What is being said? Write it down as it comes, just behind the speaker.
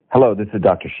Hello, this is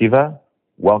Dr. Shiva.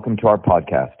 Welcome to our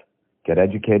podcast, Get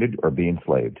Educated or Be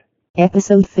Enslaved.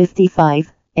 Episode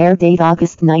 55, air date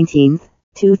August 19th,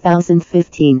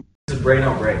 2015. This is Brain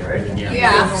O'Brain, right?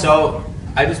 Yeah. So,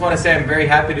 I just want to say I'm very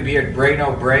happy to be at Brain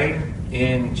O'Brain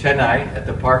in Chennai at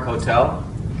the Park Hotel.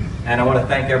 And I want to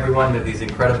thank everyone of these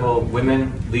incredible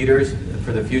women leaders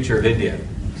for the future of India.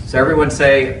 So everyone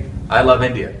say, I love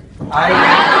India. I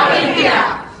love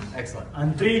India. Excellent.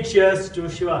 And 3 cheers to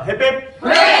Shiva. Hip hip!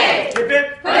 Hooray! Hip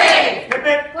hip! Hooray! Hip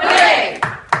hip! Hooray!